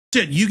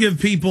You give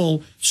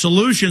people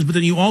solutions, but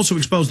then you also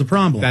expose the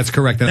problem. That's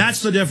correct.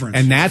 That's the difference.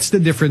 And that's the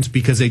difference,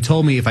 because they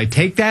told me if I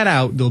take that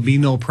out, there'll be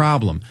no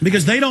problem.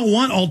 Because they don't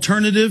want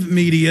alternative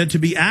media to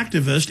be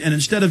activist, and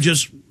instead of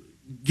just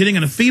getting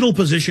in a fetal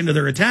position to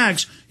their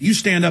attacks, you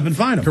stand up and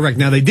fight them. Correct.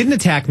 Now, they didn't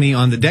attack me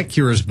on the Debt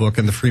Cures book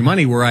and the free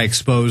money, where I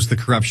exposed the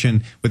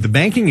corruption with the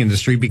banking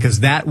industry, because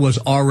that was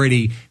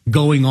already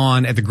going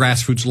on at the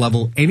grassroots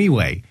level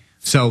anyway.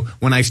 So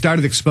when I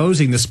started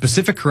exposing the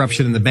specific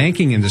corruption in the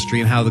banking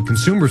industry and how the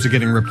consumers are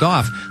getting ripped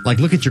off, like,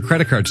 look at your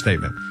credit card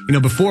statement. You know,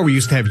 before we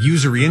used to have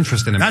usury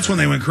interest in it. That's when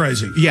they went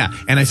crazy. Yeah.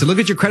 And I said, look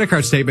at your credit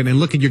card statement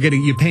and look at,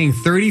 you're paying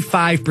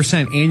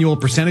 35% annual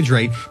percentage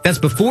rate. That's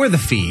before the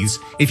fees.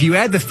 If you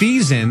add the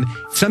fees in,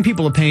 some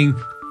people are paying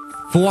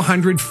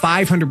 400,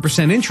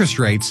 500% interest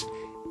rates.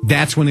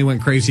 That's when they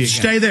went crazy again.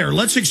 Stay there.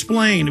 Let's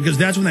explain, because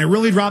that's when they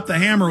really dropped the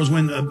hammer, was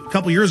when a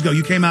couple years ago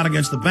you came out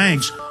against the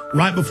banks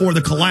right before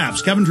the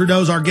collapse. Kevin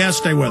Trudeau's our guest.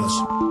 Stay with us.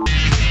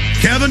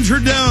 Kevin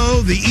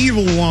Trudeau, the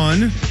evil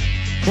one,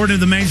 according to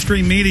the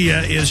mainstream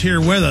media, is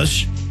here with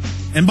us.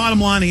 And bottom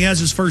line, he has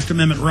his First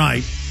Amendment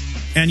right.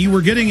 And you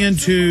were getting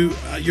into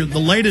the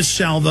latest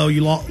salvo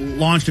you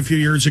launched a few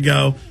years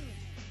ago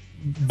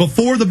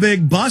before the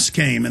big bust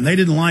came, and they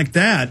didn't like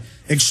that,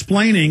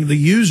 explaining the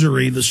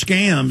usury, the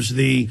scams,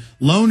 the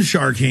loan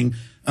sharking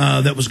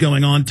that was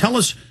going on. Tell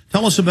us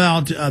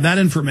about that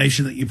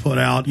information that you put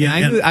out.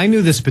 Yeah, I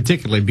knew this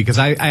particularly because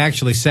I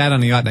actually sat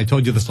on the yacht, and I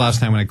told you this last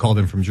time when I called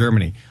in from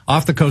Germany,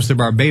 off the coast of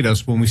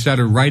Barbados, when we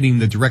started writing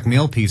the direct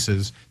mail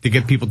pieces to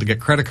get people to get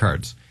credit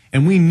cards.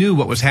 And we knew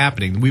what was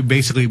happening. We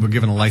basically were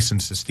given a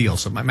license to steal.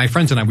 So my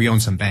friends and I, we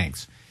own some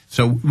banks.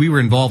 So we were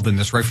involved in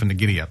this right from the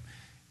giddy up.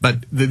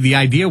 But the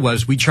idea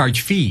was we charge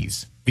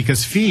fees,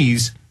 because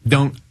fees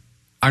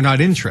are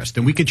not interest,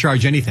 and we could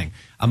charge anything: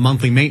 a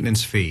monthly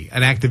maintenance fee,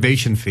 an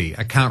activation fee,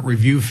 account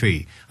review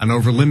fee, an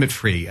over limit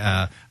fee,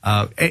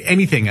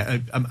 anything,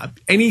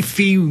 any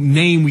fee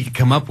name we could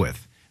come up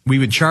with, we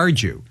would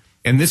charge you.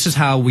 And this is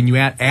how, when you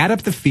add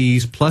up the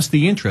fees plus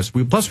the interest,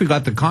 plus we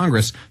got the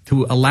Congress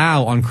to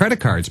allow on credit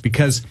cards,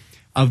 because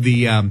of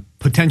the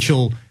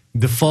potential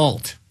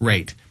default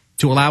rate,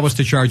 to allow us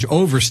to charge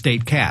over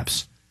state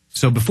caps.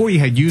 So before you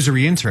had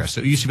usury interest,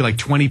 it used to be like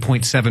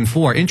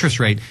 20.74 interest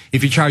rate.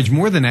 If you charge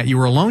more than that, you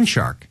were a loan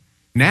shark.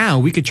 Now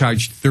we could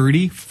charge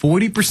 30,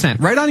 40%,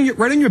 right on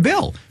your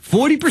bill,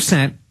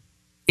 40%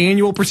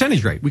 annual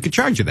percentage rate. We could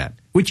charge you that,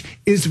 which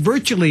is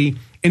virtually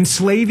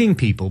enslaving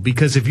people,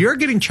 because if you're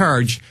getting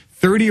charged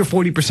 30 or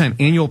 40%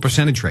 annual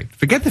percentage rate,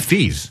 forget the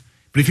fees.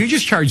 But if you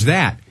just charge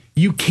that,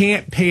 you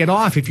can't pay it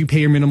off if you pay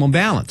your minimum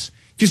balance.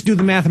 Just do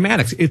the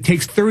mathematics. It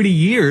takes 30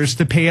 years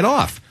to pay it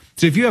off.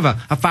 So if you have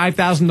a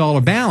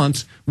 $5,000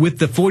 balance with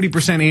the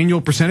 40%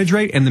 annual percentage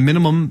rate and the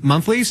minimum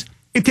monthlies,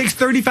 it takes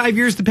 35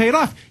 years to pay it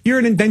off. You're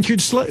an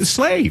indentured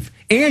slave.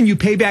 And you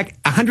pay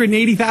back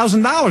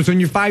 $180,000 on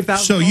your $5,000.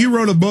 So you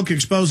wrote a book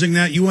exposing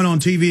that. You went on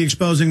TV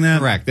exposing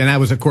that. Correct. And I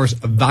was, of course,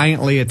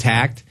 violently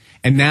attacked.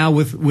 And now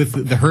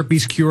with the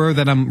herpes cure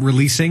that I'm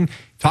releasing,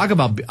 talk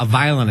about a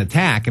violent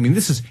attack. I mean,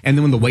 and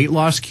then when the weight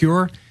loss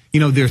cure,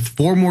 there's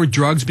 4 more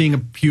drugs being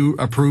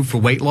approved for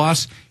weight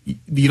loss.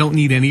 You don't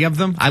need any of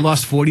them. I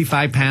lost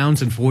 45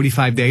 pounds in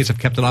 45 days. I've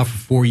kept it off for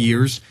 4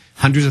 years.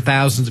 Hundreds of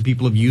thousands of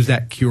people have used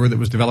that cure that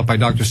was developed by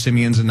Dr.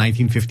 Simeons in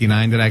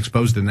 1959 that I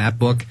exposed in that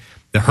book.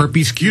 The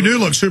herpes cure. You do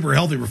look super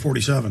healthy for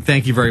 47.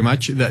 Thank you very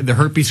much. The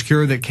herpes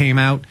cure that came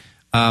out.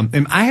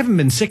 And I haven't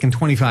been sick in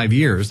 25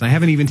 years, and I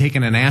haven't even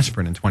taken an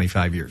aspirin in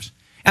 25 years.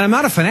 And I'm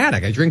not a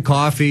fanatic. I drink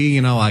coffee,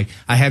 I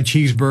have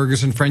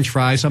cheeseburgers and French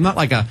fries. I'm not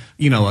like a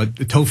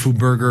tofu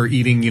burger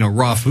eating,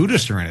 raw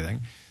foodist or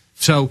anything.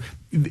 So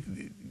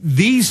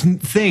these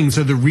things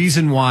are the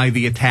reason why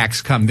the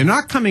attacks come. They're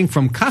not coming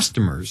from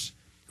customers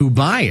who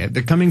buy it.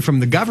 They're coming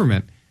from the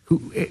government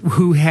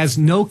who has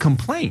no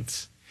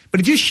complaints. But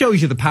it just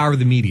shows you the power of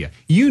the media.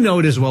 You know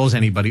it as well as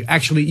anybody.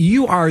 Actually,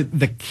 you are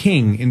the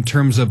king in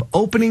terms of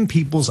opening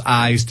people's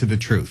eyes to the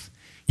truth.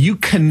 You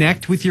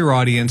connect with your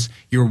audience.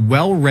 You're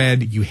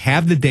well-read. You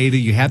have the data.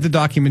 You have the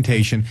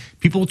documentation.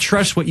 People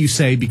trust what you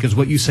say because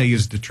what you say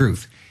is the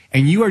truth.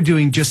 And you are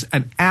doing just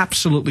an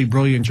absolutely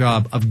brilliant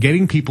job of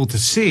getting people to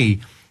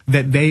see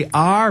that they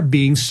are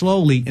being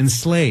slowly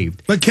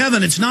enslaved. But,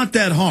 Kevin, it's not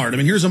that hard. I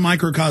mean, here's a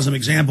microcosm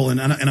example,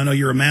 and I know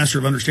you're a master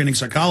of understanding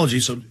psychology,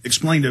 so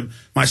explain to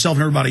myself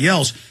and everybody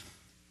else.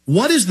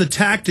 What is the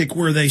tactic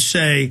where they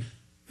say,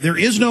 there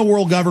is no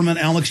world government,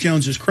 Alex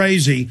Jones is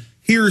crazy,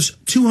 here's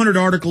 200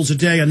 articles a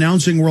day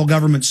announcing world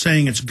government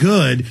saying it's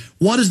good.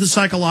 What is the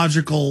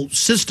psychological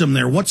system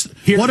there? What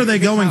are they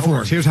going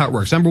for? Here's how it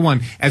works. Number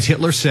one, as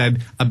Hitler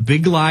said, a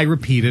big lie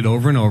repeated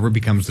over and over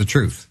becomes the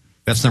truth.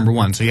 That's number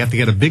one. So you have to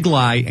get a big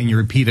lie and you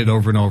repeat it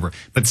over and over.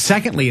 But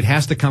secondly, it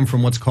has to come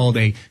from what's called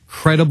a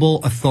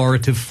credible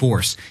authoritative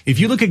force.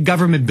 If you look at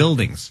government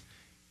buildings,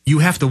 you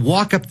have to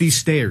walk up these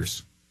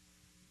stairs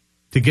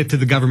to get to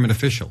the government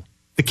official.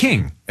 the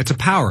king. It's a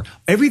power.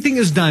 Everything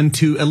is done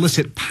to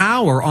elicit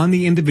power on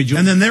the individual.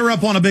 And then they're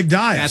up on a big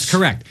dais. That's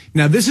correct.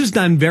 Now, this is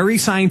done very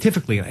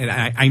scientifically, and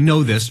I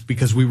know this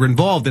because we were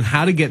involved in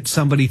how to get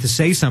somebody to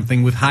say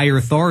something with higher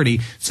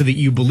authority so that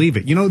you believe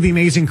it. You know the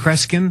amazing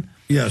Kreskin?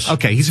 Yes.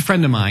 Okay, he's a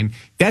friend of mine.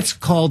 That's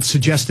called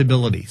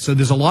suggestibility. So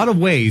there's a lot of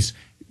ways,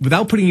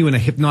 without putting you in a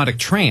hypnotic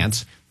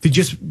trance, to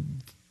just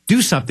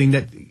do something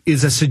that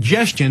is a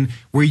suggestion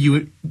where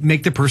you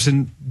make the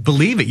person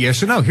believe it,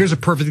 yes or no. Here's a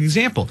perfect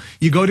example.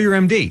 You go to your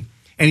MD,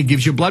 and he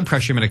gives you blood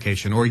pressure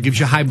medication, or he gives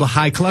you high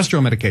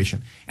cholesterol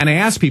medication. And I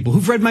ask people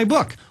who've read my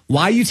book,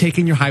 why are you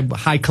taking your high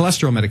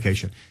cholesterol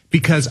medication?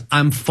 Because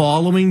I'm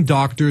following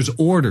doctor's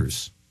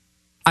orders.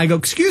 I go,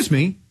 excuse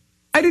me,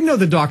 I didn't know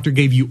the doctor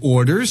gave you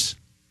orders.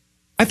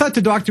 I thought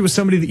the doctor was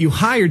somebody that you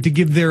hired to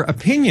give their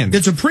opinion.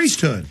 It's a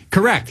priesthood.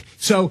 Correct.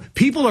 So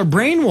people are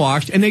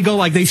brainwashed, and they go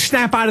like, they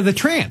snap out of the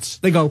trance.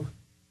 They go,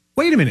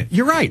 wait a minute,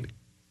 you're right.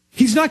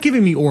 He's not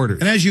giving me orders.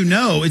 And as you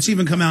know, it's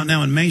even come out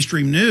now in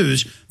mainstream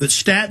news that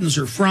statins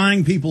are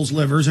frying people's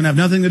livers and have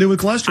nothing to do with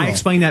cholesterol. I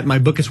explain that in my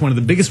book. It's one of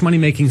the biggest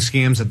money-making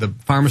scams at the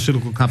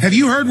pharmaceutical company. Have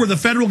you heard where the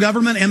federal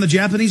government and the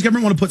Japanese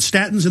government want to put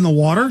statins in the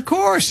water? Of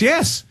course,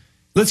 yes.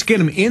 Let's get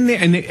them in there.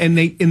 And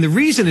the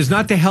reason is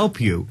not to help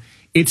you.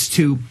 It's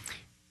to,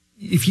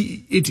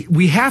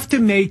 we have to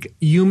make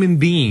human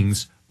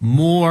beings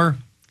more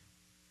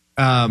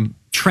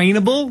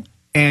trainable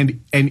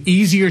and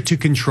easier to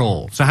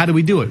control. So how do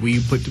we do it? We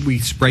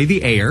spray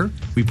the air,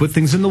 we put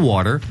things in the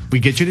water, we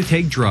get you to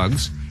take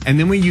drugs, and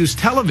then we use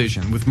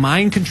television with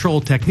mind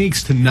control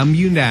techniques to numb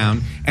you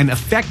down and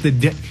affect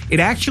it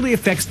actually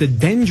affects the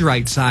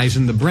dendrite size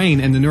in the brain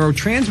and the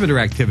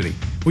neurotransmitter activity,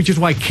 which is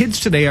why kids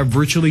today are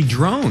virtually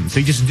drones.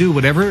 They just do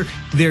whatever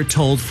they're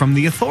told from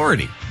the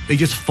authority. They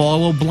just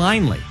follow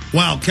blindly.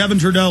 Wow, Kevin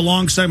Trudeau,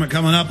 long segment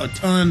coming up, a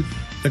ton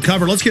to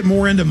cover. Let's get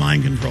more into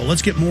mind control.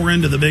 Let's get more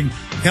into the big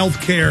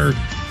healthcare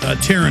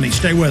tyranny.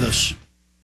 Stay with us.